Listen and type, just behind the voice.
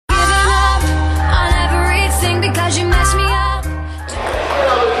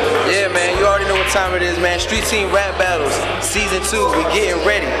time it is, man. Street Team Rap Battles, Season 2. We getting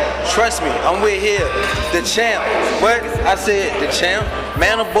ready. Trust me, I'm with here. The champ. What? I said the champ.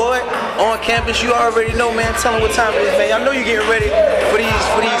 Manor Boy on campus. You already know, man. Tell them what time it is, man. I know you're getting ready for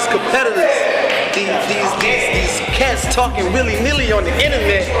these competitors. These cats talking willy-nilly on the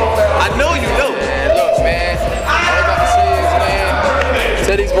internet. I know you know. Man, look, man. All I got to say is, man,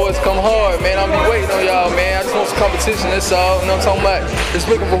 tell these boys come hard, man. I'll be waiting on y'all, man. I just want some competition, that's all. You know what I'm talking about? Just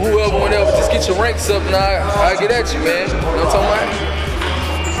looking for whoever, whenever. Just get your ranks up and I'll get at you, man. You know what I'm talking about?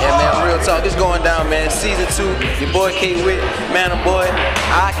 Yeah, man, real talk. This going down, man. Season 2, your boy K-Whit, Manor Boy.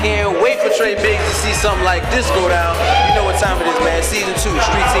 I can't wait for Trey Biggs to see something like this go down. You know what time it is, man. Season 2,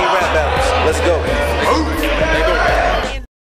 Street Team Rap Battles. Let's go. Let's go.